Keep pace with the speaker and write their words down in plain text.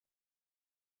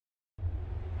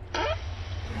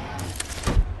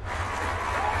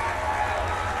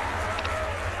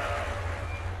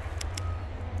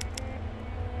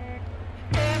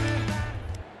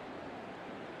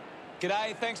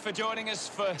G'day, thanks for joining us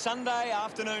for Sunday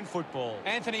afternoon football.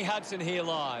 Anthony Hudson here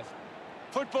live.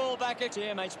 Football back at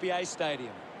GMHBA Stadium.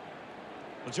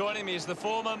 Well, joining me is the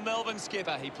former Melbourne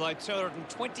skipper. He played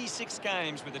 226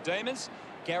 games with the Demons,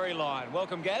 Gary Lyon.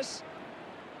 Welcome, Gaz.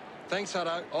 Thanks,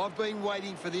 Hutto. I've been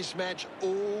waiting for this match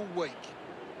all week.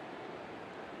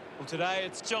 Well, today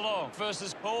it's Geelong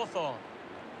versus Hawthorn.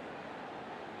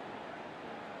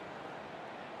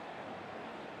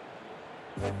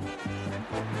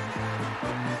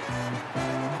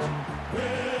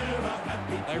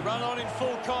 They run on in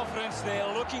full confidence. They're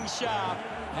looking sharp,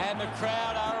 and the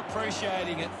crowd are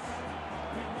appreciating it.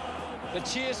 The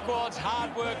cheer squad's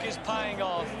hard work is paying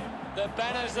off. The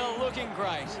banners are looking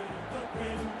great.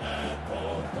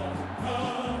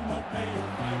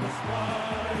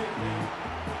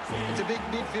 It's a big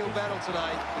midfield battle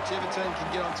today. Whichever team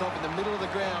can get on top in the middle of the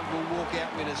ground will walk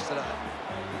out winners today.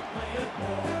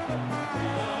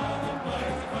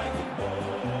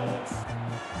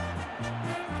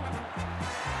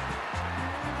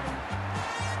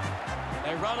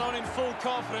 They run on in full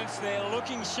confidence. They're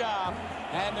looking sharp,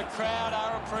 and the crowd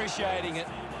are appreciating it.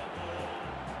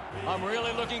 I'm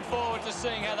really looking forward to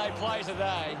seeing how they play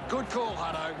today. Good call,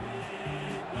 Hutto.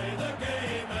 Play the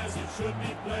game as it should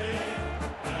be played.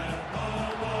 And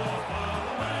far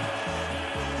away.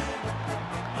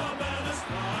 The banners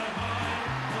fly high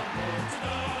from pole to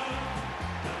star.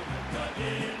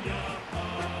 In your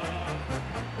heart.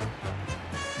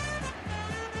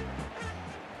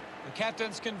 The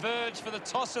captains converge for the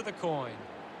toss of the coin.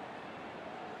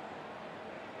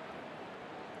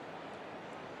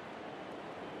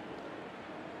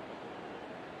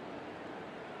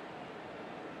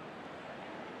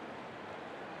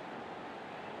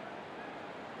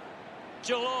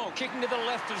 Geelong kicking to the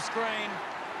left of screen.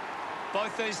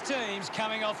 Both these teams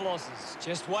coming off losses.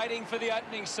 Just waiting for the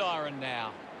opening siren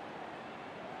now.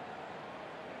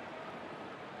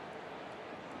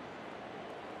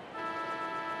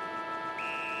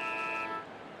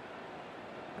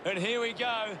 And here we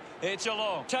go. It's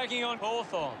Geelong taking on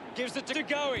Hawthorn. Gives it to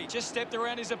Goey. Just stepped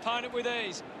around his opponent with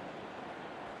ease.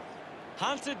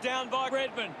 Hunted down by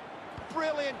Redmond.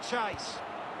 Brilliant chase.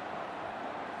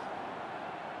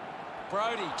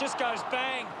 Brody just goes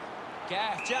bang.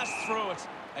 Gaff just threw it.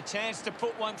 A chance to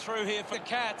put one through here for the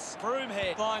Cats.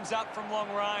 Broomhead lines up from long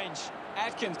range.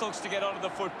 Atkins looks to get onto the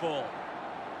football.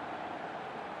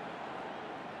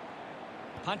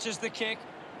 Punches the kick.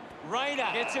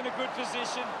 Rayner gets in a good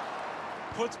position.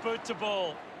 Puts boot to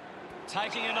ball.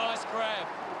 Taking a nice grab.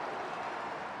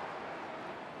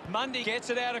 Mundy gets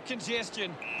it out of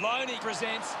congestion. Loney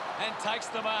presents and takes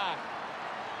the mark.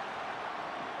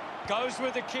 Goes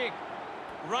with the kick.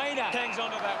 Rayner hangs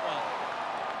onto that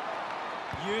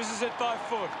one. Uses it by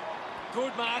foot.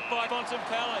 Good mark by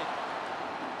Bontempelli.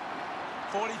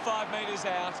 45 metres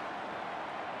out.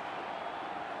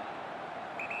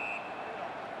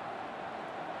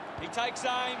 He takes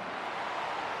aim.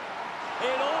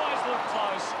 It always looked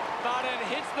close, but it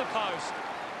hits the post.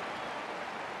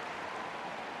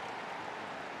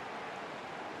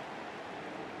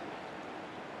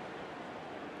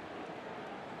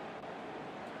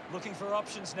 Looking for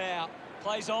options now.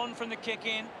 Plays on from the kick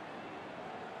in.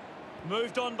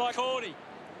 Moved on by Cordy.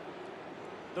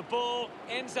 The ball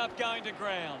ends up going to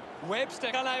ground.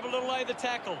 Webster unable to lay the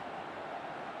tackle.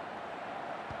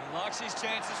 He likes his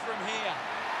chances from here.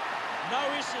 No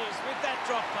issues with that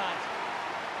drop punt.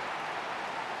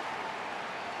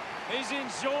 He's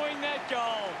enjoying that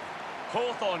goal.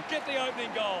 Hawthorn get the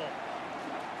opening goal.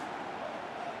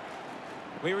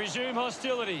 We resume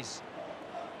hostilities.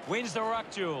 Wins the ruck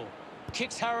duel.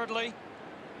 Kicks hurriedly.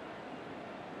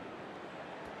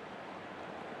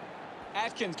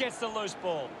 Atkins gets the loose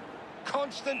ball.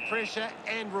 Constant pressure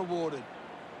and rewarded.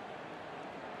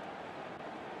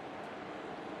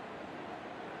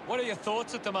 What are your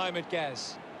thoughts at the moment,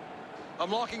 Gaz? I'm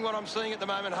liking what I'm seeing at the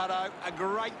moment, Hutto. A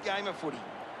great game of footy.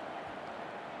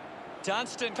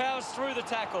 Dunstan powers through the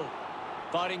tackle.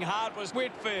 Fighting hard was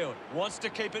Whitfield. Wants to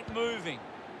keep it moving.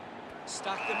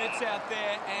 Stuck the mitts out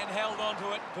there and held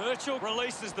onto it. Birchall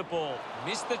releases the ball.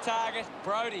 Missed the target.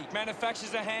 Brody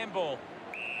manufactures a handball.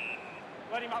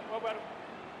 Let him up. Well.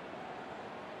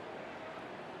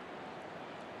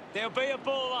 There'll be a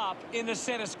ball up in the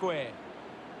centre square.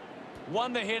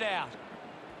 Won the hit out.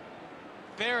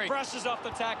 Berry brushes off the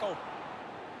tackle.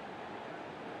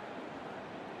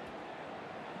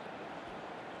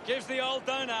 Gives the old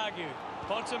don't argue.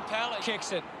 Bontempelli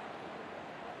kicks it.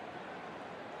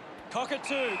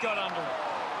 Cockatoo got under it.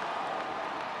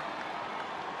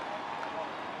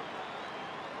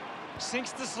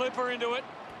 Sinks the slipper into it.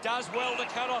 Does well to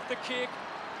cut off the kick.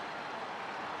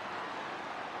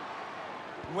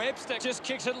 Webster just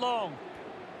kicks it long.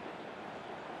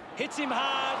 Hits him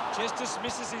hard, just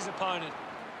dismisses his opponent.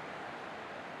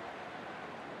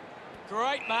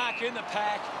 Great mark in the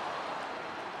pack.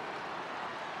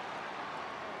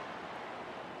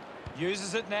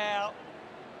 Uses it now.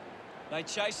 They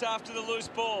chase after the loose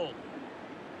ball.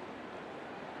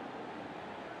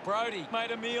 Brody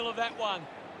made a meal of that one.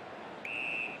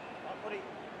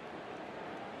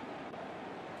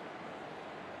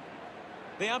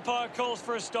 The umpire calls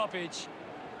for a stoppage.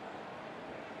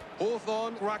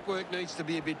 Hawthorn ruck work needs to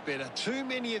be a bit better. Too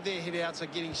many of their hit-outs are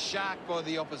getting sharked by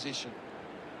the opposition.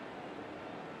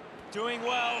 Doing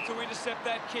well to intercept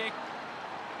that kick.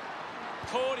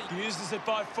 Cordy uses it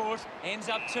by foot. Ends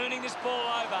up turning this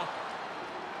ball over.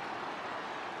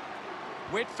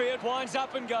 Whitfield winds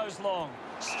up and goes long.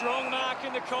 Strong mark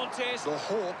in the contest. The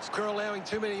Hawks are allowing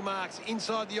too many marks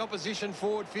inside the opposition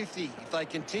forward 50. If they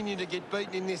continue to get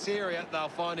beaten in this area, they'll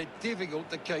find it difficult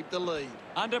to keep the lead.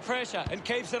 Under pressure and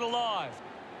keeps it alive.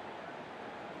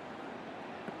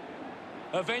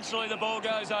 Eventually the ball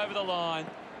goes over the line.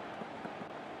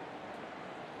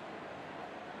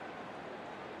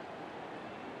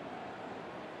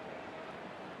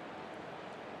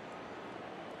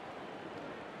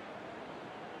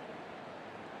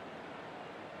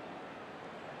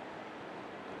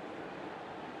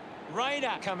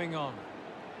 Rayner coming on.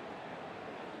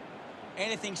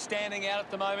 Anything standing out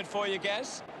at the moment for you,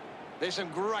 Gaz? There's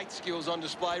some great skills on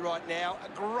display right now. A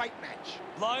great match.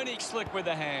 Loney slick with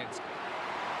the hands.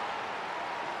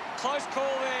 Close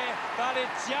call there, but it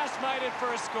just made it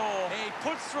for a score. He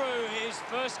puts through his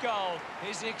first goal.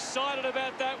 He's excited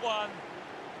about that one.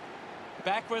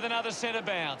 Back with another centre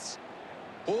bounce.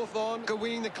 Hawthorn are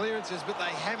winning the clearances, but they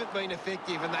haven't been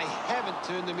effective and they haven't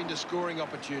turned them into scoring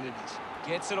opportunities.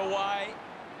 Gets it away.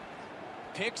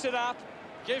 Picks it up.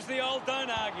 Gives the old don't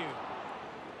argue.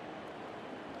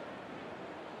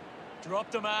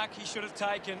 Dropped the mark he should have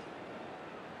taken.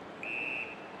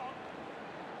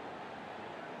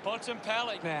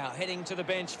 Bontempelli now heading to the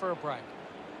bench for a break.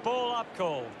 Ball up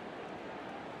called.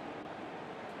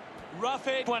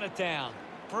 Roughhead won it down.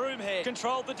 Broomhead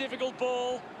controlled the difficult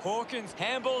ball. Hawkins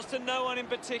handballs to no one in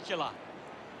particular.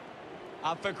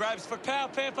 Up for grabs for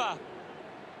Powell-Pepper.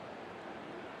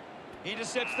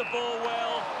 Intercepts the ball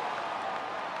well.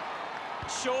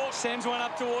 Shaw sends one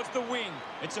up towards the wing.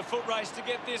 It's a foot race to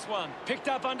get this one. Picked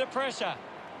up under pressure.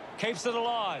 Keeps it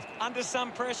alive. Under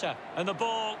some pressure. And the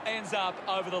ball ends up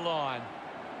over the line.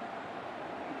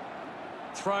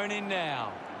 Thrown in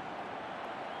now.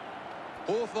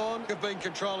 Hawthorn have been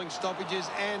controlling stoppages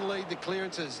and lead the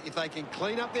clearances. If they can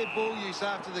clean up their ball use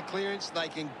after the clearance, they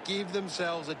can give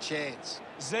themselves a chance.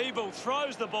 Zeeble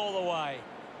throws the ball away.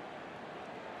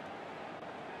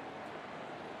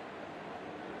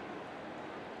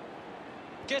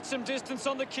 Gets some distance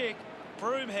on the kick.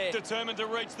 Broomhead determined to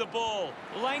reach the ball.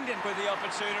 Langdon with the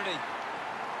opportunity.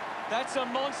 That's a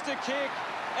monster kick.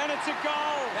 And it's a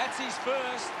goal. That's his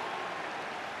first.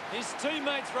 His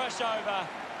teammates rush over.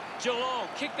 Geelong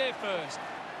kick there first.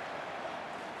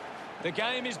 The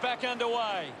game is back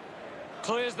underway.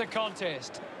 Clears the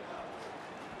contest.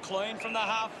 Clean from the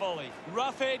half volley.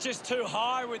 Rough edge is too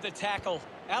high with the tackle.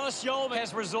 Alice Yolman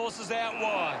has resources out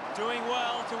wide. Doing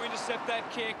well to intercept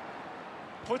that kick.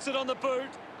 Puts it on the boot.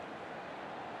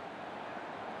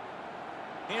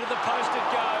 Into the post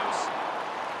it goes.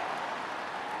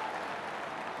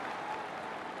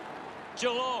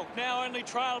 Geelong now only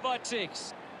trailed by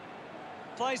 6.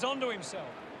 Plays onto himself.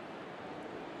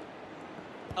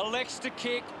 Elects to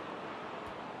kick.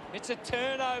 It's a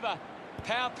turnover.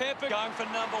 Powell-Pepper going for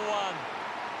number 1.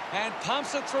 And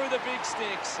pumps it through the big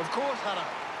sticks. Of course, Hunter.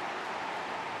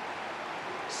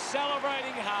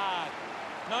 Celebrating hard.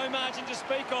 No margin to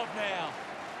speak of now.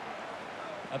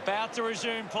 About to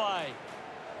resume play.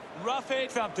 Roughhead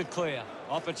thumped it clear.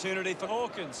 Opportunity for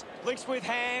Hawkins. Links with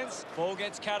hands. Ball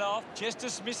gets cut off. Just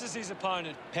dismisses his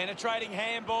opponent. Penetrating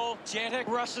handball. Jetta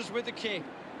rushes with the kick.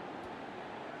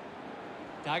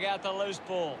 Dug out the loose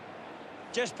ball.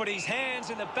 Just put his hands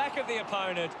in the back of the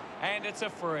opponent. And it's a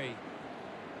free.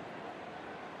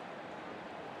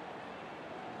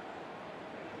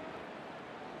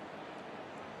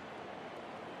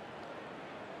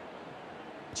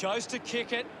 Chose to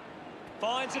kick it.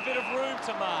 Finds a bit of room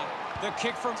to mark. The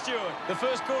kick from Stewart. The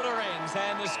first quarter ends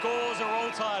and the scores are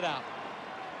all tied up.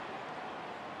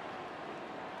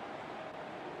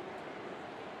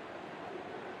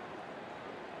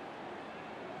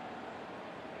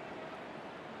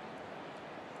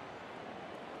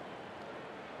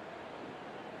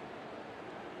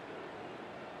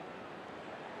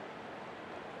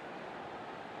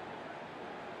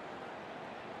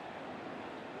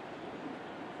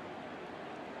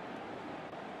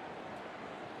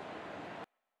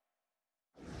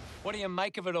 What do you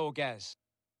make of it all, Gaz?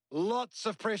 Lots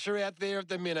of pressure out there at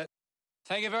the minute.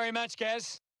 Thank you very much,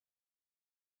 Gaz.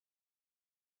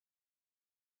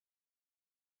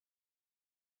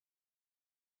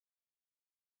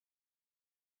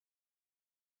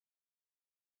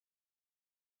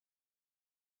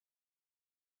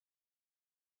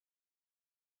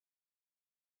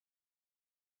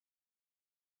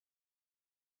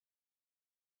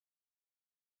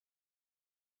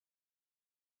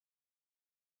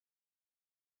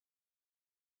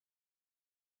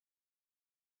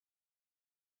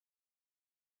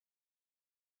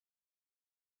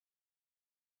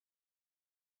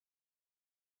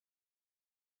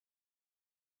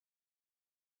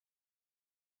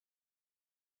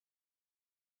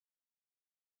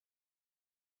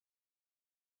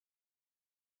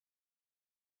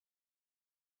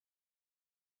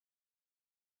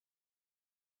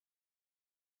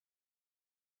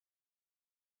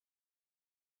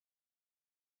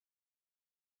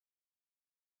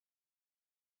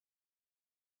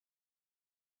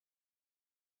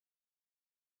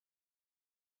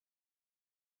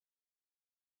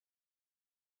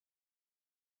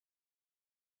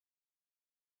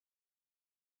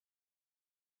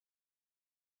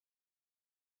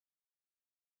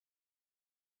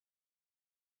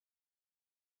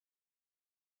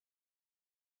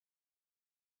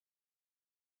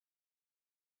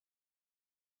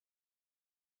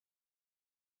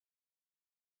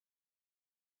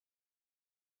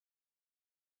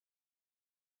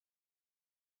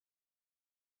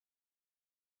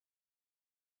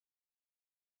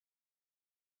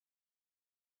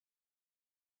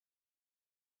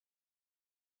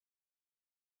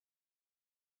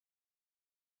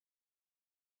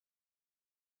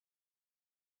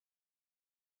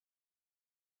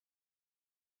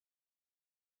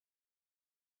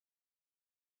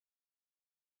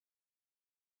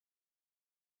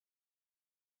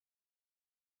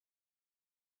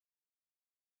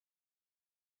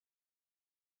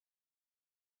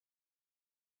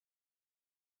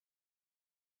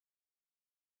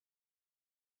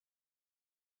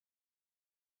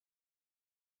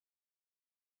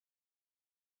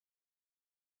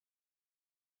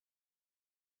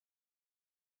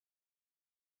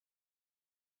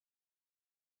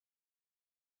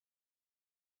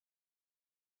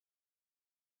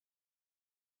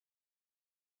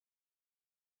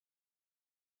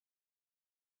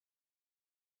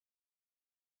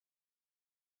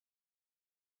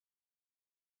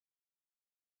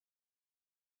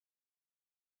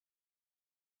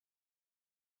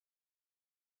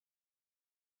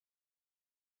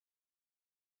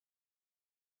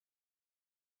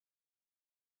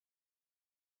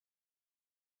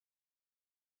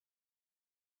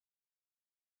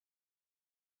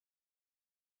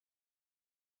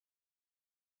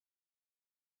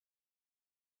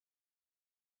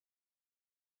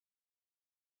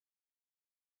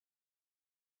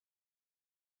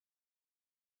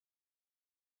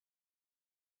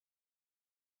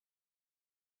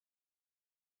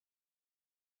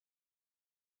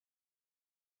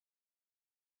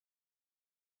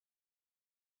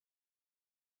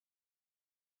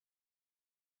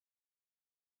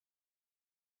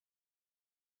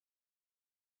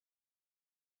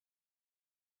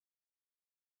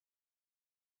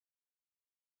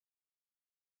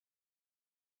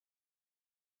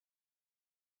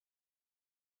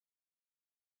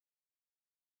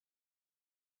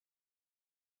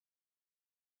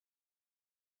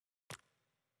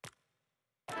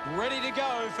 Ready to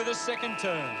go for the second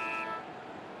turn.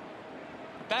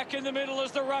 Back in the middle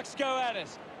as the Rucks go at it.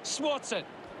 Swats it.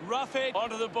 Rough head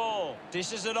onto the ball.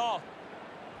 Dishes it off.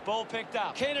 Ball picked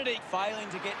up. Kennedy failing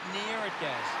to get near it,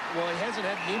 Gaz. Well, he hasn't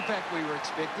had the impact we were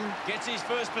expecting. Gets his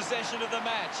first possession of the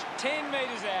match. 10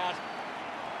 metres out.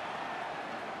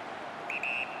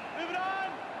 Move it on!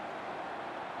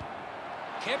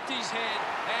 Kept his head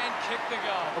and kicked the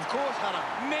goal. Of course, Hunter.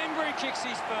 Membry kicks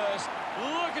his first.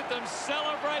 Look at them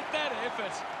celebrate that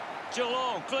effort.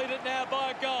 Geelong lead it now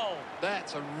by a goal.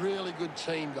 That's a really good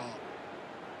team goal.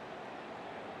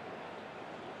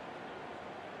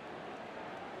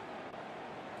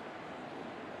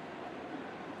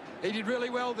 He did really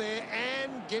well there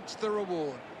and gets the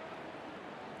reward.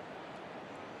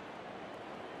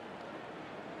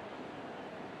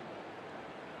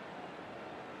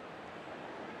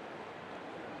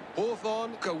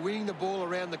 Hawthorn are winning the ball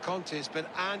around the contest but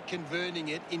aren't converting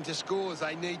it into scores.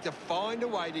 They need to find a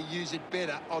way to use it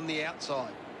better on the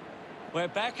outside. We're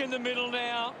back in the middle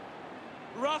now.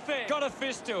 Ruffin got a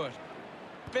fist to it.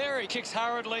 Berry kicks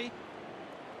hurriedly.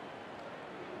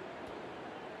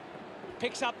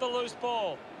 Picks up the loose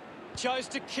ball. Chose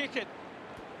to kick it.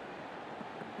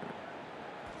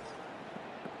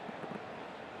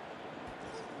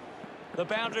 The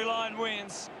boundary line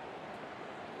wins.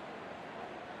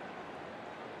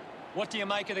 What do you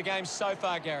make of the game so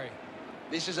far, Gary?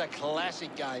 This is a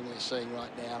classic game we're seeing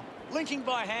right now. Linking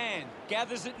by hand.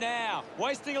 Gathers it now.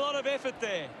 Wasting a lot of effort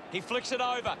there. He flicks it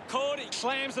over. Cordy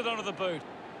slams it onto the boot.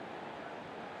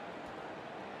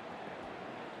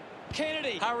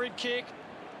 Kennedy. Hurried kick.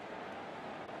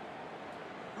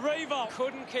 Revolt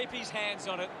couldn't keep his hands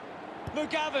on it.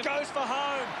 McGovern goes for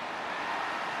home.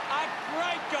 A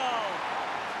great goal.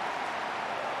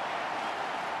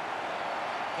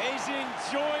 He's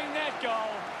enjoying that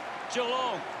goal.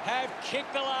 Geelong have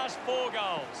kicked the last 4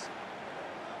 goals.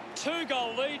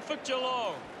 2-goal lead for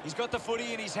Geelong. He's got the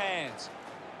footy in his hands.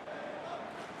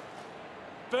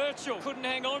 Birchall couldn't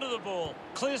hang on to the ball.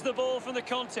 Clears the ball from the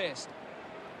contest.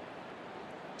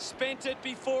 Spent it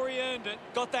before he earned it.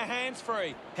 Got the hands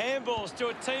free. Handballs to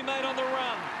a teammate on the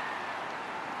run.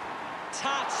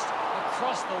 Touched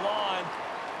across the line.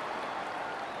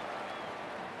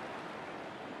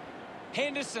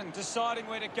 Henderson deciding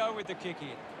where to go with the kick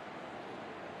in.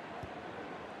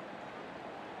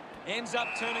 Ends up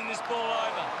turning this ball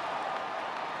over.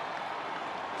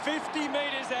 50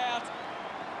 metres out.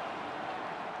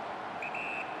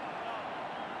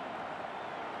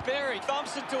 Berry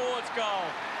thumps it towards goal.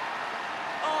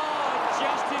 Oh,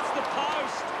 just hits the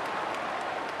post.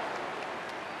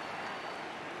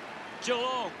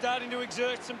 Geelong starting to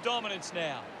exert some dominance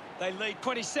now. They lead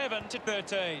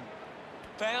 27-13.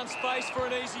 Found space for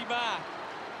an easy mark.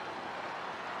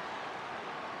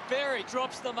 Berry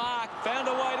drops the mark. Found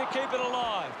a way to keep it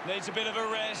alive. Needs a bit of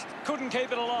a rest. Couldn't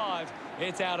keep it alive.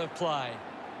 It's out of play.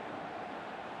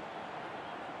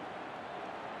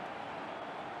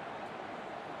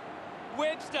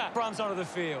 Webster runs onto the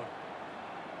field.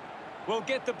 Will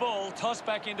get the ball tossed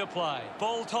back into play.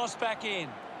 Ball tossed back in.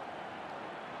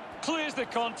 Clears the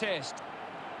contest.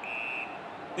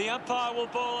 The umpire will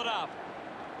ball it up.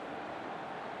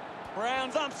 Brown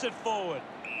thumps it forward.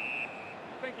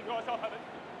 Thank you, guys. I'll have it.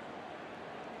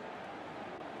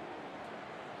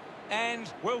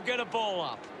 And we'll get a ball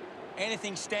up.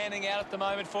 Anything standing out at the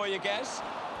moment for you, Gaz?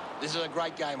 This is a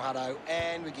great game, Hutto,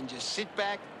 and we can just sit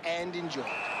back and enjoy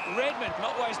it. Redmond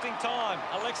not wasting time.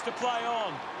 Elects to play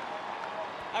on.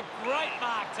 A great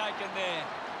mark taken there.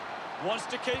 Wants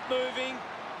to keep moving.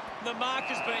 The mark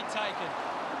has been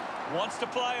taken. Wants to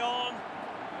play on.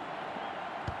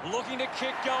 Looking to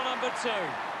kick goal number 2.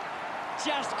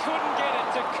 Just couldn't get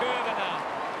it to curve enough.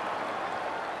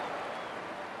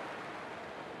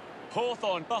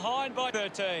 Hawthorn behind by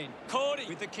 13. Cordy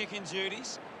with the kicking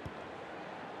duties.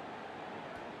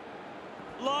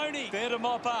 Loney there to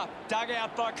mop up. Dug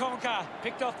out by Conker.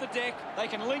 Picked off the deck. They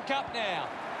can link up now.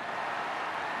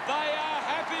 They are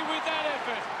happy with that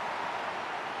effort.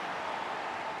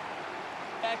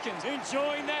 Atkins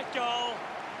enjoying that goal.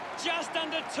 Just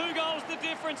under 2 goals the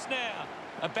difference now.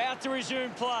 About to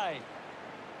resume play.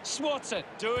 Swats it.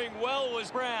 Doing well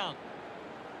was Brown.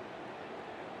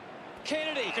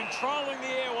 Kennedy controlling the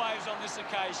airwaves on this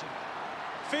occasion.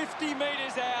 50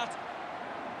 metres out.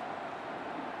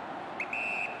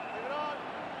 Leave it on.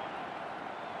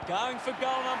 Going for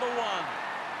goal number 1.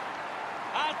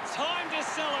 A time to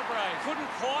celebrate. Couldn't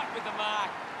quite with the mark.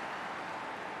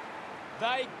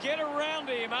 They get around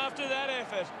him after that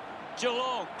effort.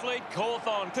 Geelong lead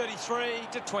Hawthorn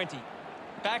 33-20.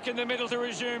 Back in the middle to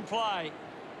resume play.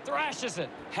 Thrashes it.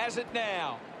 Has it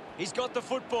now. He's got the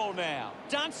football now.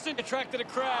 Dunstan attracted a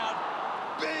crowd.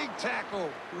 Big tackle.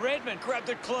 Redmond grabbed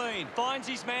it clean. Finds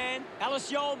his man.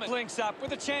 Alice Yeoman links up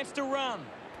with a chance to run.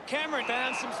 Cameron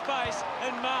found some space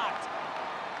and marked.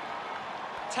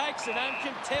 Takes an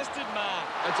uncontested mark.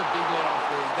 That's a big let off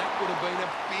there. That would have been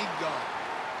a big goal.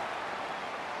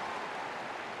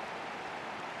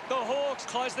 The Hawks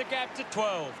close the gap to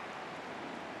 12.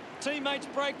 Teammates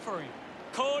break for him.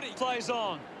 Cordy plays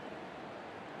on.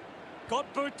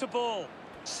 Got boot to ball.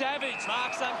 Savage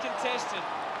marks uncontested.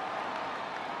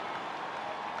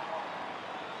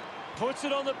 Puts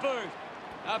it on the boot.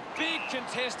 A big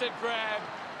contested grab.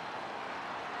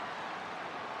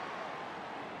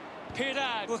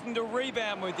 Pittard looking to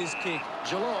rebound with this kick.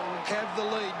 Geelong have the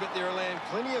lead, but they're allowing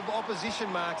plenty of opposition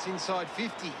marks inside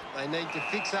 50. They need to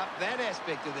fix up that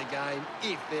aspect of their game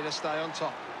if they're to stay on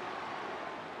top.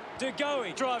 De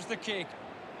Goey drives the kick.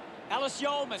 Alice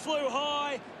Yeoman flew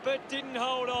high, but didn't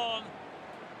hold on.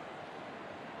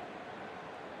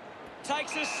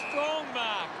 Takes a strong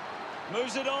mark.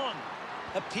 Moves it on.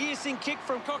 A piercing kick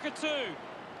from Cockatoo.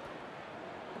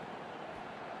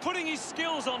 Putting his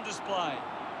skills on display.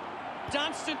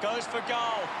 Dunstan goes for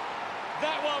goal.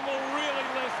 That one will really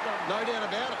lift them. No doubt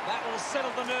about it. That will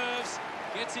settle the nerves.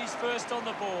 Gets his first on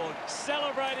the board.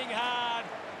 Celebrating hard.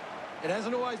 It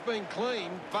hasn't always been clean,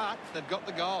 but they've got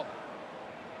the goal.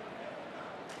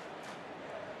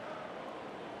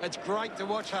 It's great to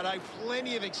watch, Hutto.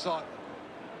 Plenty of excitement.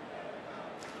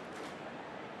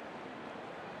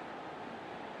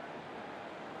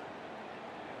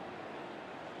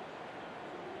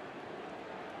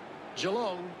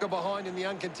 Geelong are behind in the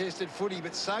uncontested footy,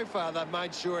 but so far they've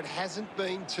made sure it hasn't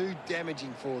been too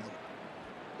damaging for them.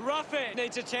 Roughhead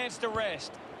needs a chance to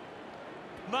rest.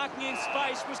 Marking in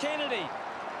space was Kennedy.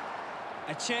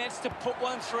 A chance to put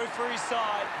one through for his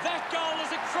side. That goal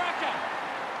is a cracker.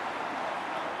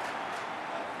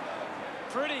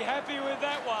 Pretty happy with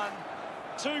that one.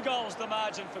 2 goals the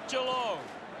margin for Geelong.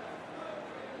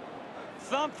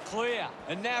 Thumped clear.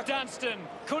 And now Dunstan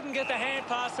couldn't get the hand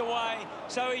pass away,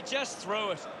 so he just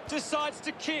threw it. Decides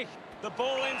to kick. The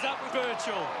ball ends up with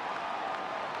Birchall.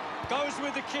 Goes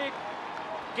with the kick.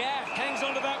 Gaff hangs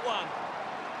on to that one.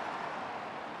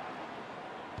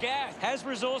 Gaff has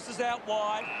resources out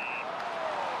wide.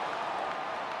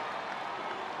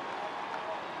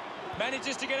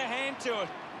 Manages to get a hand to it.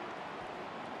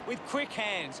 With quick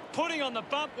hands. Putting on the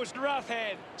bump was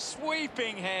Roughhead.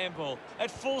 Sweeping handball.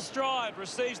 At full stride,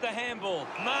 receives the handball.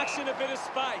 Marks in a bit of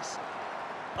space.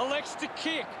 Elects to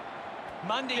kick.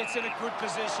 Mundy gets in a good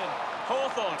position.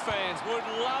 Hawthorn fans would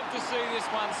love to see this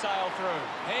one sail through.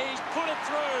 He's put it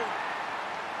through.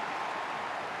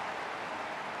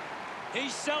 He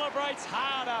celebrates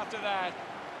hard after that.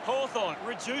 Hawthorn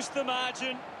reduced the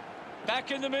margin. Back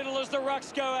in the middle as the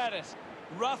Rucks go at it.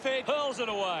 Roughhead hurls it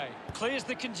away. Clears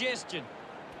the congestion.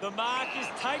 The mark is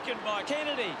taken by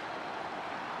Kennedy.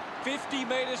 50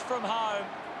 metres from home.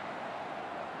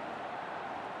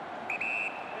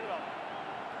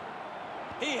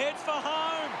 He heads for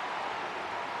home.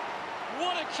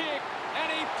 What a kick.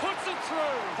 And he puts it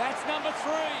through. That's number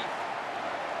 3.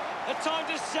 A time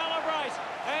to celebrate.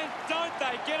 And don't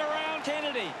they get around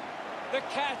Kennedy. The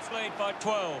Cats lead by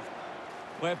 12.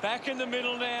 We're back in the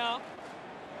middle now.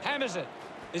 Hammers it.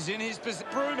 Is in his position.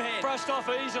 Broomhead brushed off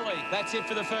easily. That's it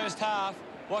for the first half.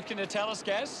 What can you tell us,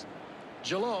 Gaz?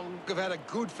 Geelong have had a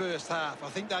good first half. I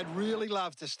think they'd really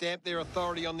love to stamp their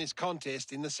authority on this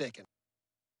contest in the second.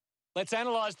 Let's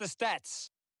analyse the stats.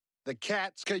 The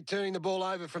Cats keep turning the ball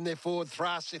over from their forward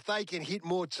thrusts. If they can hit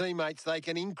more teammates, they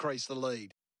can increase the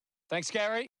lead. Thanks,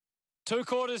 Gary. 2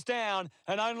 quarters down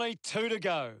and only 2 to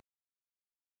go.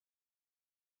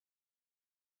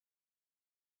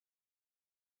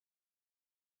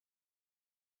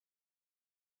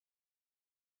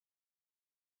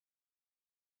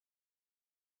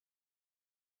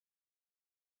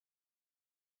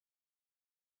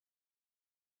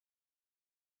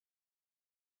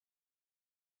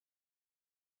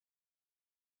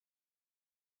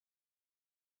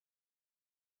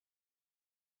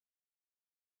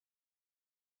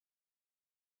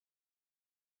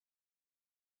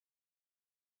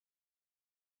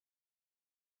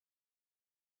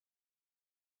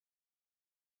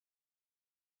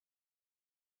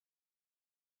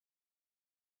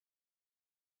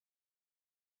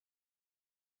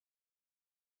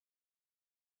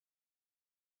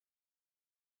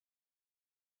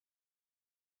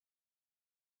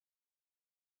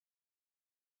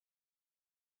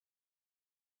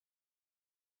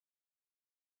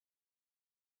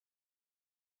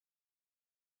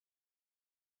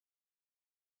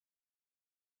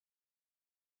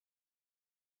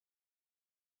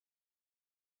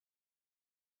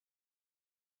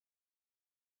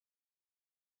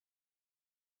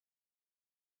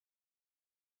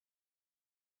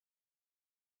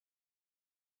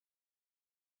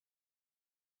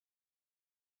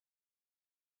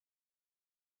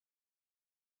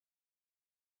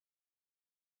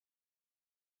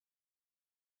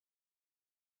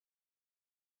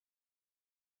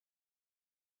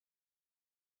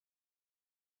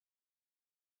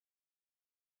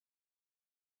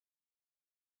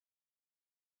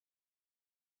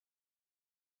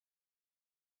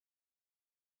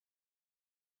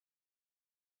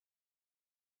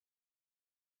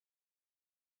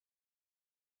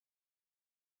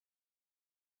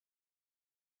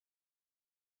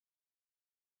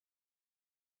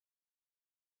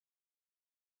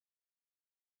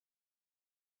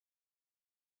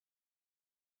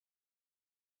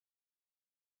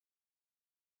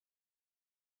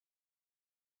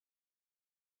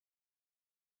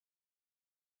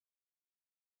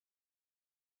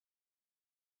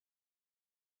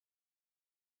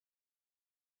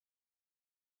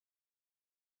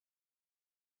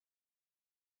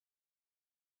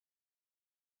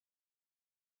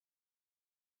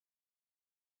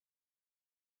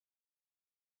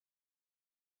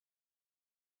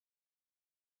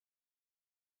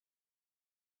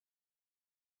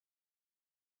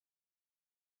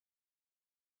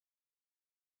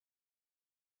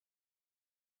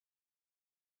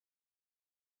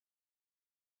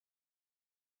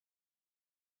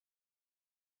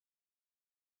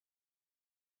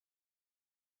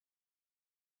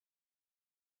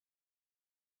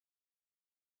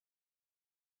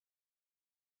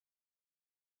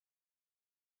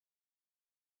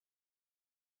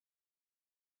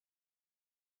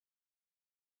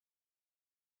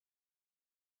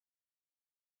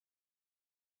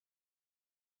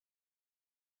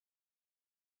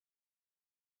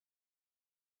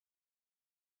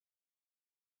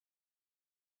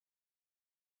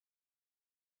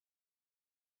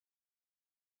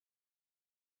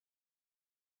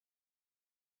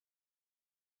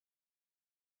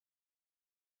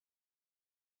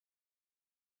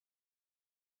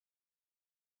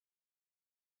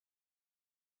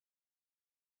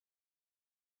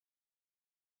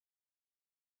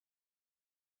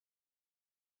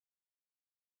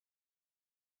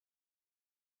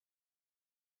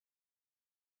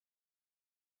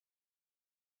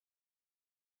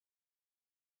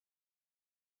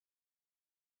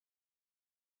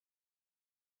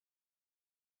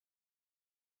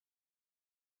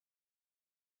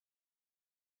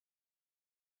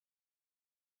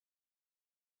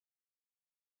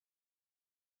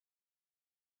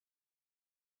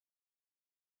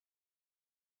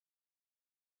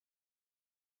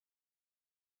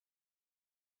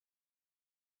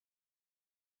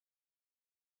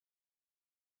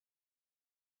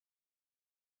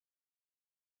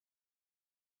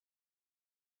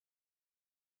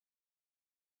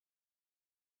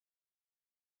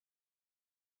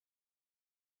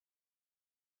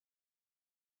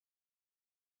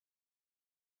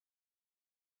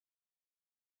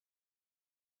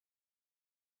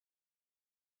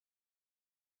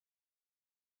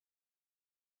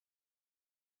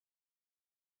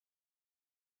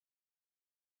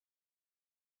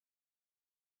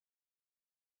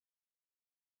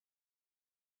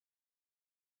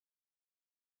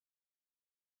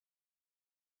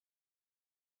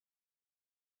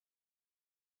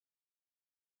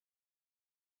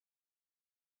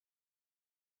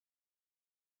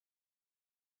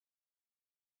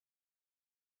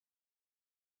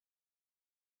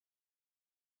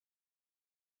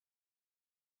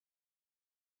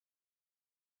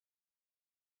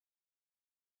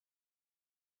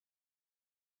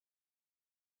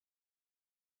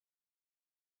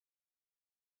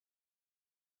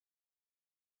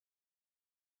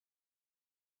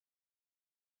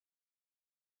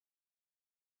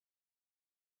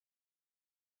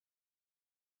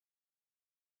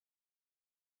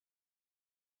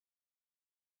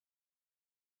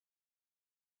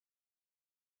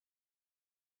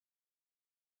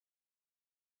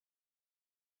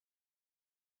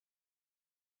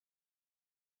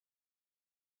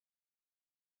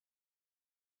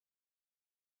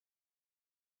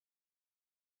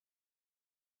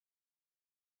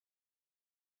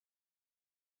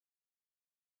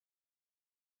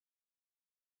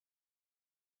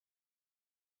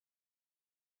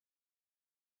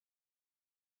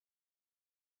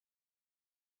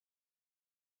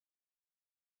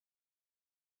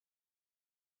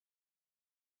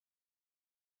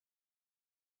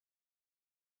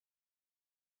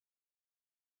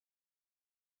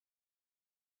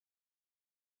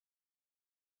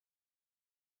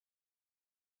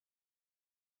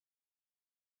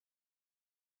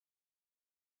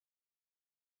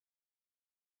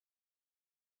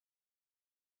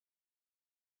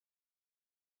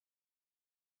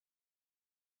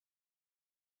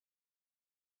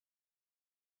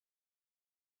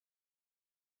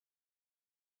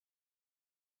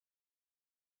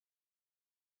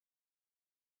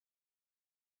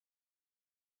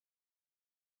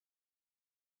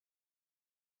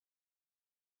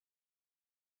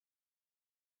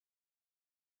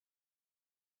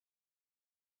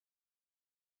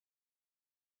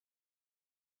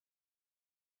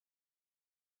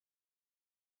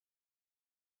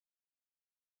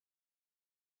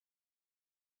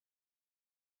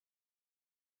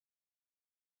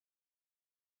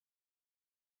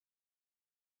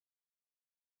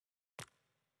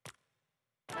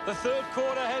 The third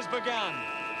quarter has begun.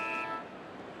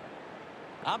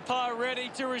 Umpire ready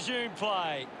to resume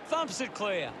play. Thumps it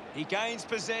clear. He gains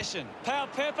possession. Powell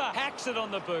Pepper hacks it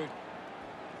on the boot.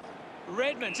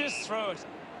 Redmond just through it.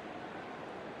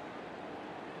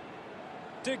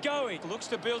 DeGoey looks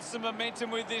to build some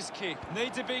momentum with this kick.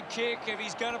 Needs a big kick if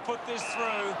he's going to put this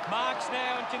through. Marks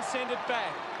now and can send it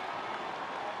back.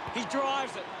 He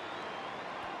drives it.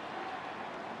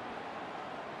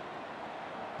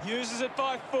 Uses it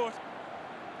by foot.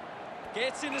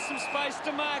 Gets into some space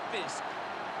to mark this.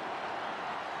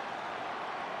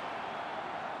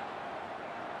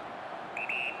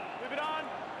 Move it on.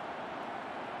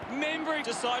 Membry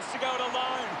decides to go it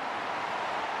alone.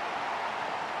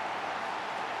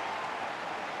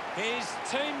 His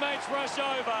teammates rush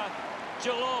over.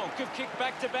 Geelong have kicked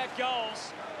back-to-back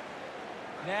goals.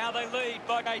 Now they lead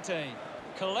by 18.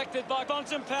 Collected by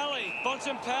Bontempelli.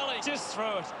 Bontempelli just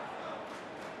through it.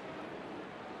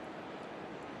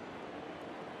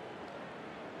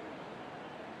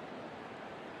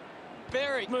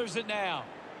 Berry moves it now.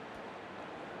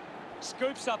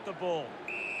 Scoops up the ball.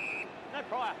 No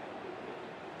prior.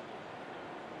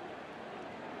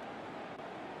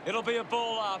 It'll be a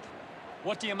ball up.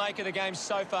 What do you make of the game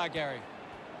so far, Gary?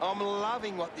 I'm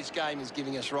loving what this game is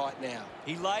giving us right now.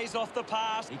 He lays off the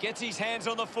pass. He gets his hands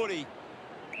on the footy.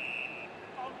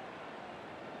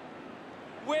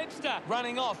 Webster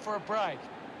running off for a break.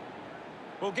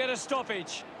 We'll get a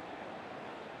stoppage.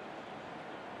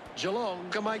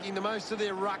 Geelong are making the most of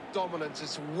their ruck dominance.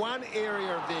 It's one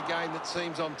area of their game that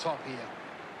seems on top here.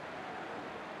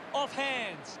 Off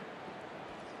hands.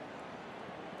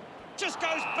 Just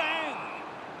goes bang.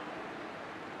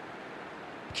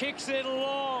 Kicks it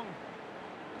long.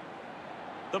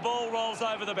 The ball rolls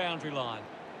over the boundary line.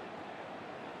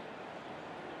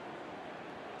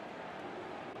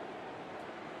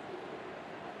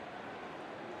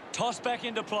 Toss back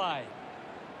into play.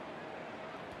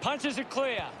 Punches it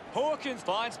clear. Hawkins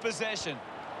finds possession.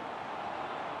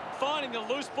 Finding the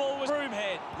loose ball was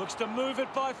Broomhead. Looks to move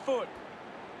it by foot.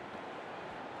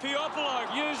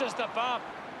 Piopolo uses the bump.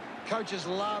 Coaches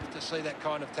love to see that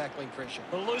kind of tackling pressure.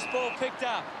 The loose ball picked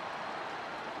up.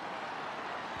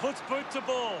 Puts boot to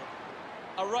ball.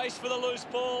 A race for the loose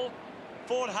ball.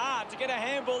 Fought hard to get a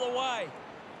handball away.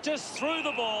 Just threw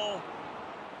the ball.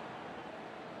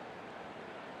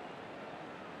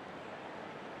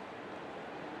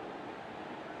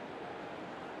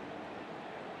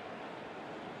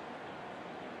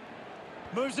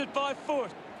 Moves it by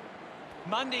foot.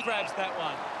 Mundy grabs that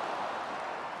one.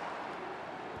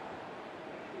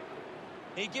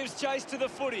 He gives chase to the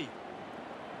footy.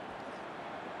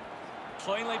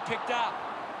 Cleanly picked up.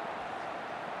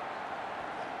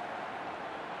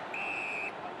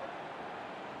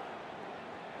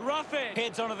 Roughhead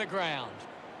heads onto the ground.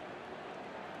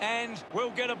 And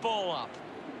we'll get a ball up.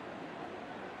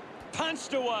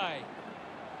 Punched away.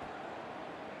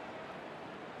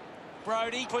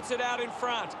 Brody puts it out in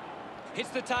front. Hits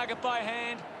the target by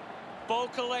hand. Ball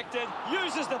collected.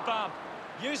 Uses the bump.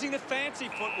 Using the fancy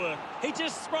footwork. He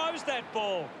just throws that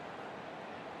ball.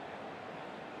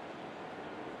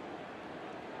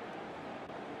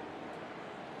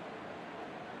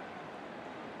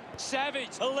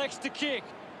 Savage elects to kick.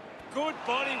 Good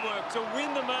body work to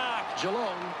win the mark.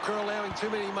 Geelong are allowing too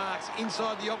many marks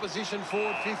inside the opposition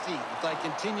forward 50. If they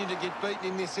continue to get beaten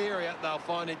in this area, they'll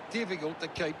find it difficult to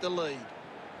keep the lead.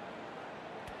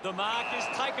 The mark is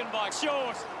taken by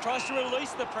Short. Tries to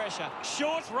release the pressure.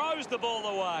 Short throws the ball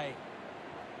away.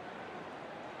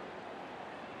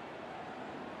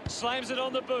 Slams it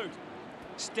on the boot.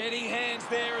 Steady hands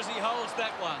there as he holds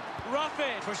that one.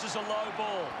 Roughhead pushes a low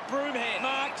ball. Broomhead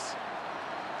marks.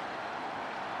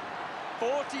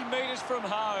 40 metres from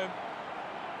home.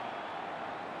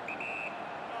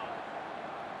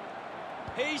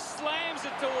 He slams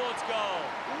it towards goal.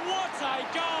 What a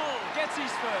goal! Gets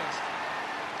his first.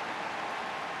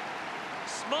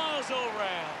 Smiles all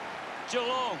round.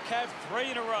 Geelong have 3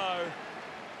 in a row.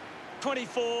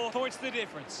 24 points the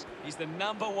difference. He's the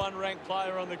 #1 ranked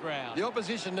player on the ground. The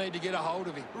opposition need to get a hold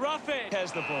of him. Roughhead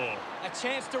has the ball. A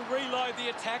chance to reload the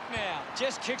attack now.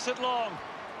 Just kicks it long.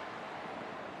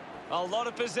 A lot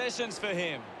of possessions for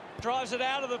him. Drives it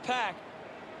out of the pack.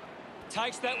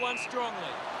 Takes that one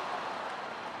strongly.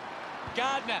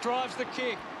 Gardner drives the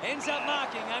kick. Ends up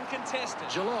marking uncontested.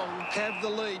 Geelong have the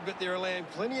lead, but they're allowing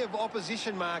plenty of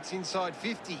opposition marks inside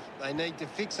 50. They need to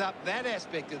fix up that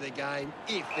aspect of their game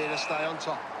if they're to stay on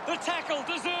top. The tackle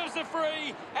deserves a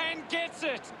free and gets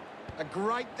it. A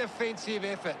great defensive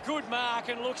effort. Good mark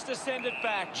and looks to send it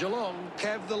back. Geelong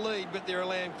have the lead, but they're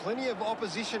allowing plenty of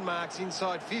opposition marks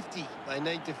inside 50. They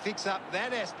need to fix up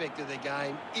that aspect of the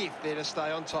game if they're to stay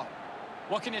on top.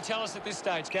 What can you tell us at this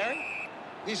stage, Gary?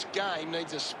 This game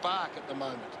needs a spark at the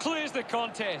moment. Clears the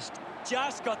contest.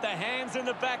 Just got the hands in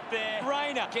the back there.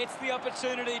 Rayner gets the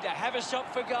opportunity to have a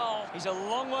shot for goal. He's a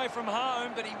long way from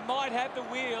home, but he might have the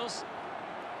wheels.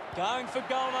 Going for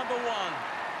goal number 1.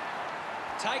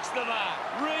 Takes the mark.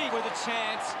 Reed with a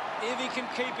chance if he can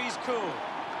keep his cool.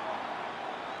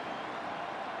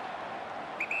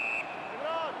 Move it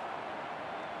on.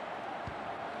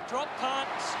 Drop punt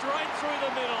straight through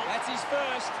the middle. That's his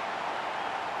first.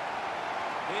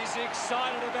 He's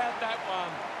excited about that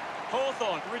one.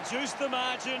 Hawthorn reduced the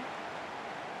margin.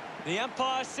 The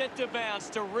umpire set to bounce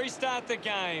to restart the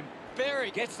game.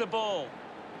 Berry gets the ball.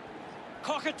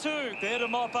 Cockatoo there to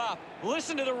mop up.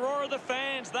 Listen to the roar of the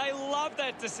fans. They love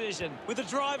that decision with a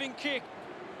driving kick.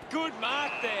 Good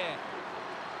mark there.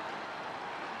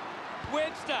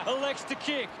 Webster elects to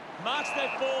kick. Marks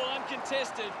that ball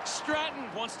uncontested. Stratton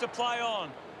wants to play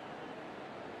on.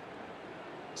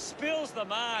 Spills the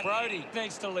mark. Brody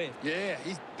needs to lift. Yeah,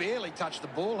 he's barely touched the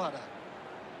ball, Hunter.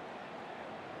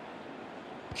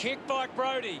 Kick by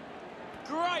Brody.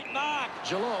 Great mark.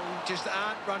 Geelong just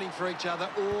aren't running for each other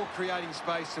or creating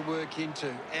space to work into.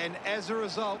 And as a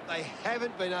result, they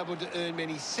haven't been able to earn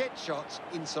many set shots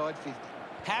inside 50.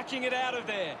 Hacking it out of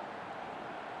there.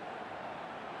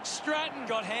 Stratton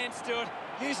got hands to it,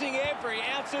 using every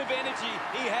ounce of energy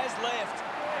he has left.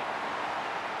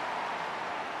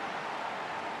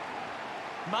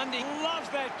 Mundy loves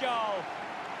that goal.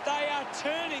 They are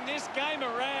turning this game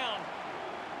around.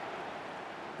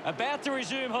 About to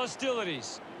resume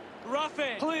hostilities.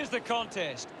 Roughhead clears the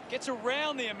contest. Gets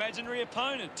around the imaginary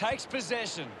opponent. Takes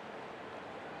possession.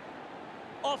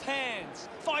 Off hands.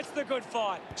 Fights the good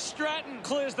fight. Stratton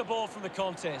clears the ball from the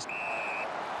contest.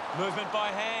 Movement by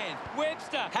hand.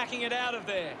 Webster hacking it out of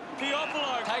there.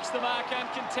 Piopolo takes the mark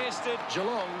uncontested.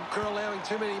 Geelong are allowing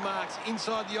too many marks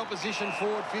inside the opposition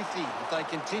forward 50. If they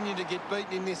continue to get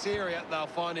beaten in this area, they'll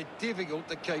find it difficult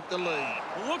to keep the lead.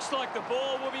 Looks like the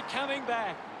ball will be coming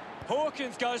back.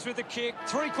 Hawkins goes with the kick.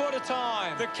 3/4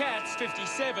 time. The Cats,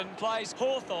 57, plays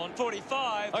Hawthorn,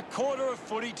 45. A quarter of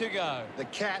footy to go. The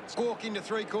Cats walk into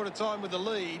 3/4 time with the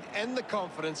lead and the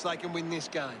confidence they can win this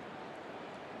game.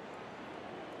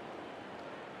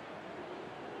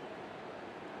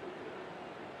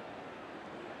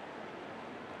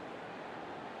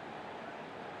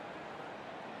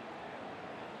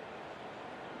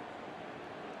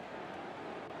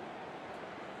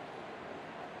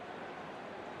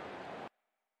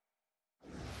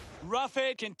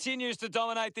 Roughhead continues to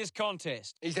dominate this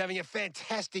contest. He's having a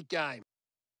fantastic game.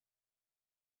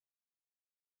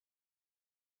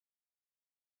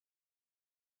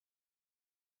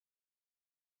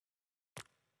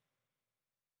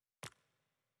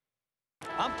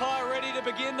 Umpire ready to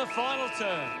begin the final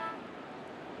turn.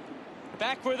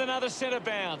 Back with another centre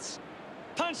bounce.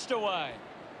 Punched away.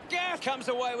 Gaff comes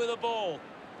away with the ball.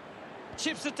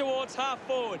 Chips it towards half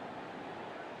forward.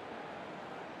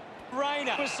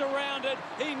 Rayner was surrounded.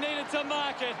 He needed to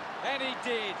mark it, and he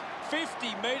did.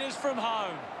 50 metres from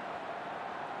home.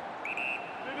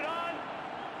 Move it on.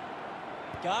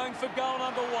 Going for goal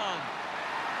number 1.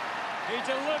 He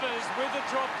delivers with the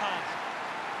drop punt.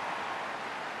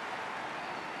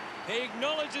 He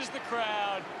acknowledges the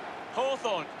crowd.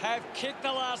 Hawthorn have kicked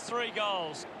the last 3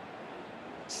 goals.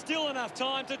 Still enough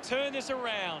time to turn this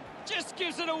around. Just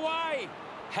gives it away.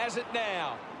 Has it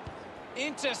now.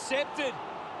 Intercepted.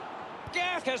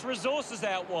 Gaff has resources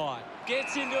out wide.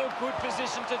 Gets into a good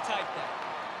position to take that.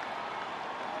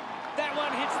 That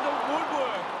one hits the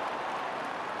woodwork.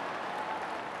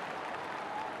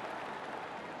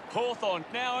 Hawthorn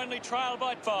now only trailed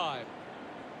by 5.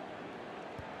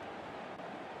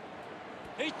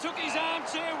 He took his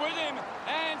armchair with him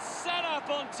and sat up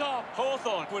on top.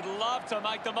 Hawthorn would love to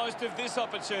make the most of this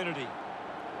opportunity.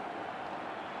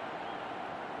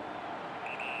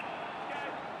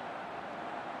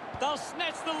 They'll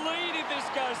snatch the lead if this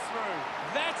goes through.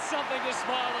 That's something to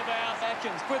smile about.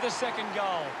 Atkins with a second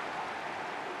goal.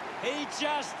 He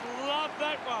just loved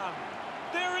that one.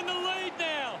 They're in the lead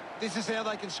now. This is how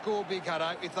they can score big,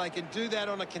 Hutto. If they can do that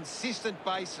on a consistent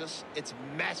basis, it's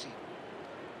massive.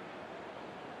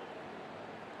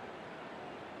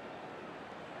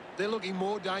 They're looking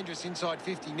more dangerous inside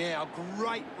 50 now.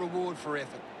 Great reward for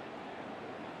effort.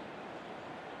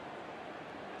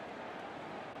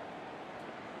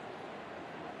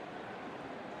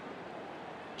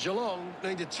 Geelong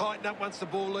need to tighten up once the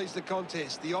ball leaves the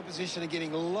contest. The opposition are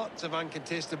getting lots of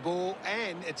uncontested ball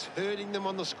and it's hurting them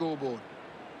on the scoreboard.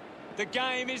 The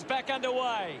game is back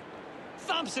underway.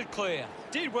 Thumps it clear.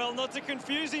 Did well not to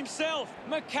confuse himself.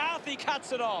 McCarthy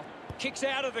cuts it off. Kicks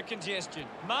out of the congestion.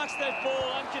 Marks that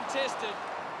ball uncontested.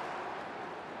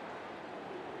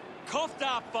 Coughed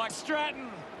up by Stratton.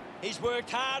 He's worked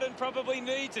hard and probably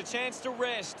needs a chance to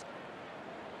rest.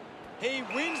 He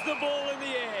wins the ball in the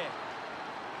air.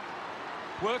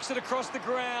 Works it across the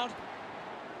ground.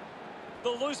 The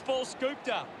loose ball scooped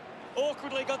up.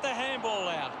 Awkwardly got the handball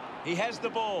out. He has the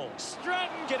ball.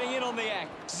 Stratton getting in on the act.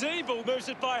 Zeeble moves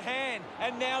it by hand.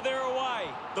 And now they're away.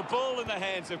 The ball in the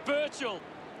hands of Birchall.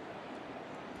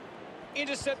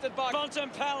 Intercepted by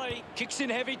Bontempelli. Kicks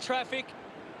in heavy traffic.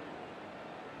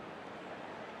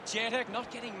 Jetek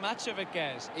not getting much of it,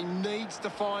 Gaz. He needs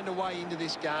to find a way into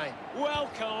this game.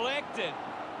 Well collected.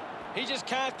 He just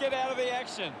can't get out of the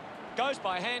action. Goes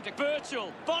by hand to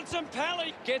Birchall.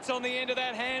 Bontempelli gets on the end of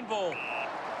that handball.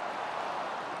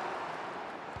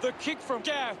 The kick from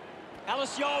Gaff.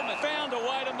 Alice Yeoman found a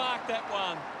way to mark that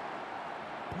one.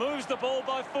 Moves the ball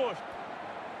by foot.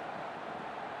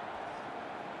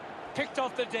 Picked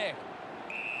off the deck.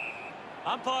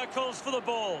 Umpire calls for the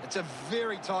ball. It's a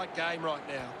very tight game right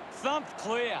now. Thumped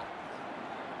clear.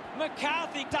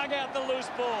 McCarthy dug out the loose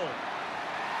ball.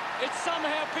 It's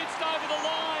somehow pitched over the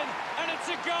line, and it's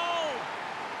a goal.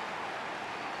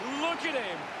 Look at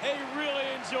him. He really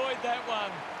enjoyed that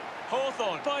one.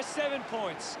 Hawthorn by 7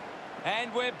 points.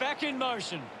 And we're back in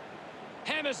motion.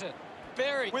 Hammers it.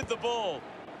 Berry with the ball.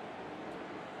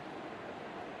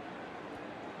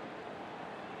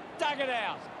 Dug it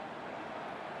out.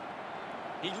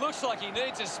 He looks like he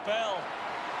needs a spell.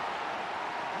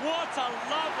 What a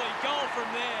lovely goal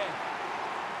from there.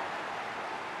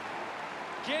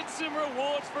 Gets some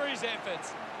rewards for his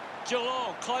efforts.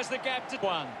 Geelong close the gap to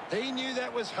 1. He knew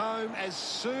that was home as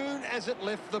soon as it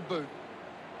left the boot.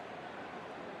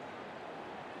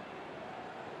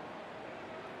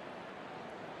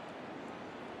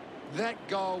 That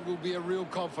goal will be a real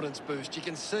confidence boost. You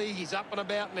can see he's up and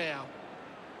about now.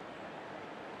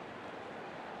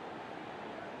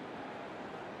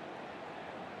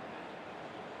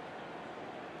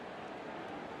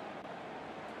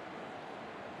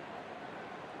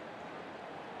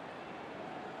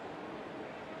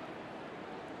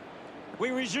 We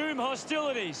resume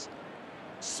hostilities.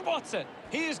 Swats it.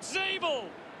 Here's Zeeble.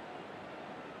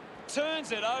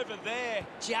 Turns it over there.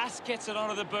 Just gets it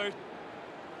onto the boot.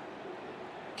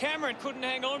 Cameron couldn't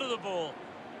hang on to the ball.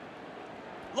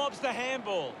 Lobs the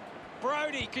handball.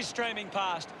 Brody is streaming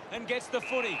past and gets the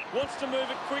footy. Wants to move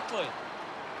it quickly.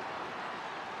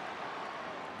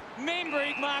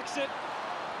 Membry marks it.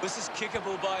 This is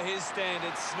kickable by his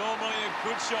standards. Normally a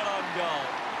good shot on goal.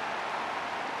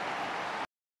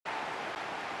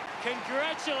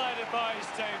 Congratulated by his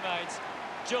teammates.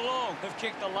 Geelong have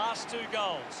kicked the last 2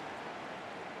 goals.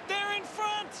 They're in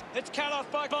front. It's cut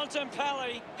off by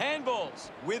Bontempelli.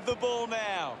 Handballs with the ball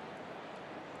now.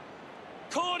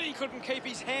 Cordy couldn't keep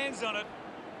his hands on it.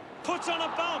 Puts on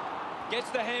a bump. Gets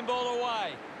the handball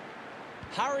away.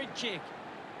 Hurried kick.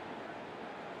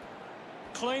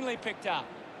 Cleanly picked up.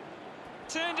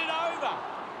 Turned it over.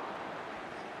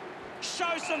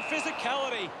 Shows some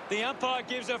physicality. The umpire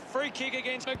gives a free kick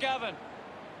against McGovern.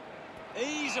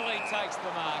 Easily takes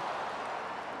the mark.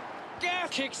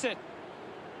 Gaff kicks it.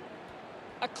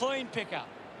 A clean pickup.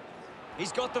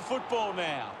 He's got the football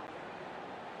now.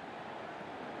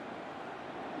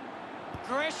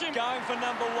 Gresham going for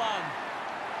number 1.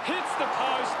 Hits the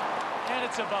post, and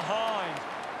it's a behind.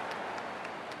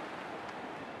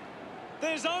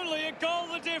 There's only a goal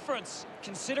the difference,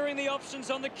 considering the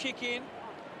options on the kick-in.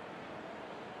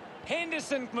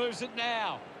 Henderson moves it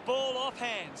now. Ball off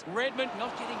hands. Redmond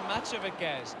not getting much of it,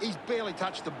 Gaz. He's barely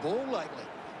touched the ball lately.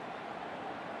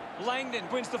 Langdon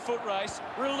wins the foot race.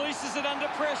 Releases it under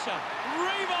pressure.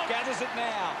 Reebok gathers it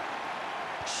now.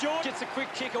 Short gets a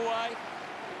quick kick away.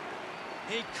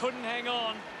 He couldn't hang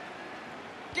on.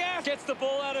 Gaff gets the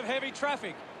ball out of heavy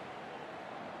traffic.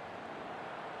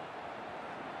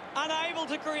 Unable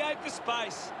to create the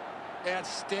space.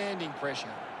 Outstanding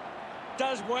pressure.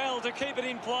 Does well to keep it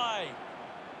in play.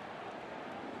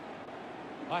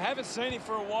 I haven't seen him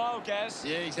for a while, Gaz.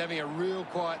 Yeah, he's having a real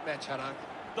quiet match, Hutto.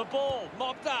 The ball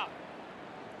mopped up.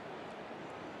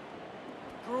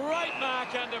 Great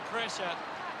mark under pressure.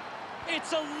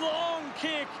 It's a long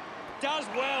kick. Does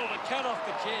well to cut off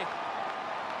the kick.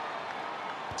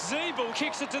 Zeeble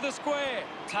kicks it to the square.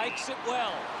 Takes it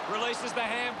well. Releases the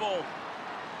handball.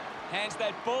 Hands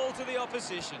that ball to the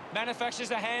opposition.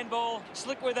 Manufactures a handball.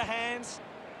 Slick with the hands.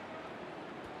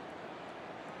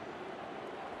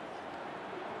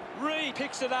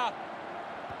 Picks it up.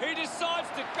 He decides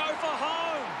to go for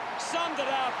home. Summed it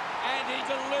up, and he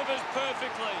delivers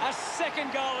perfectly. A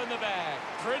second goal in the bag.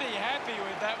 Pretty happy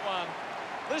with that one.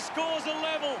 The score's a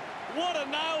level. What a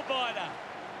nail-biter.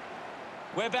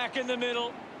 We're back in the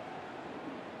middle.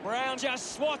 Brown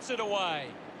just swats it away.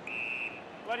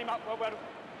 Let him up. Well.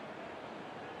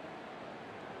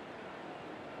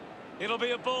 It'll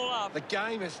be a ball up. The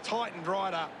game has tightened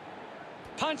right up.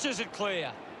 Punches it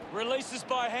clear. Releases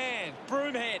by hand.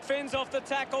 Broomhead fends off the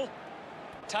tackle.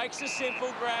 Takes a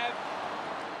simple grab.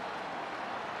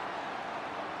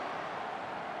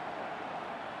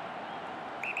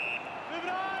 Move it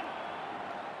on.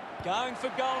 Going for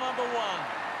goal number one.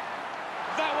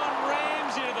 That one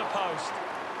rams into the post.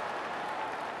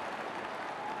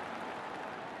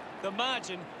 The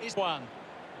margin is 1.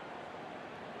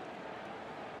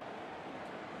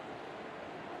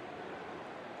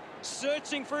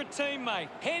 Searching for a teammate.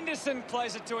 Henderson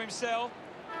plays it to himself.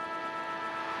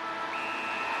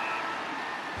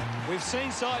 We've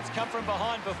seen sides come from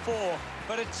behind before,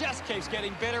 but it just keeps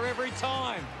getting better every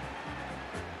time.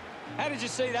 How did you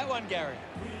see that one, Gary?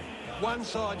 One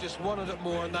side just wanted it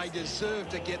more, and they deserve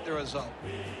to get the result.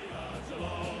 We are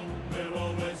Geelong, we're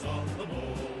always on the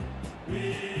ball.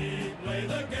 We play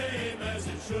the game as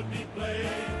it should be played,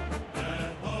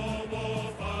 at home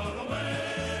or far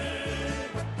away.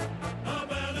 Our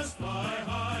banners fly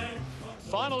high.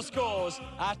 Final scores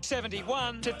are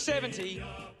 71 to 70.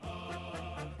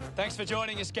 Thanks for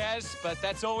joining us, Gaz, but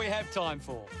that's all we have time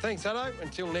for. Thanks, Hutto.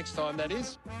 Until next time, that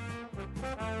is.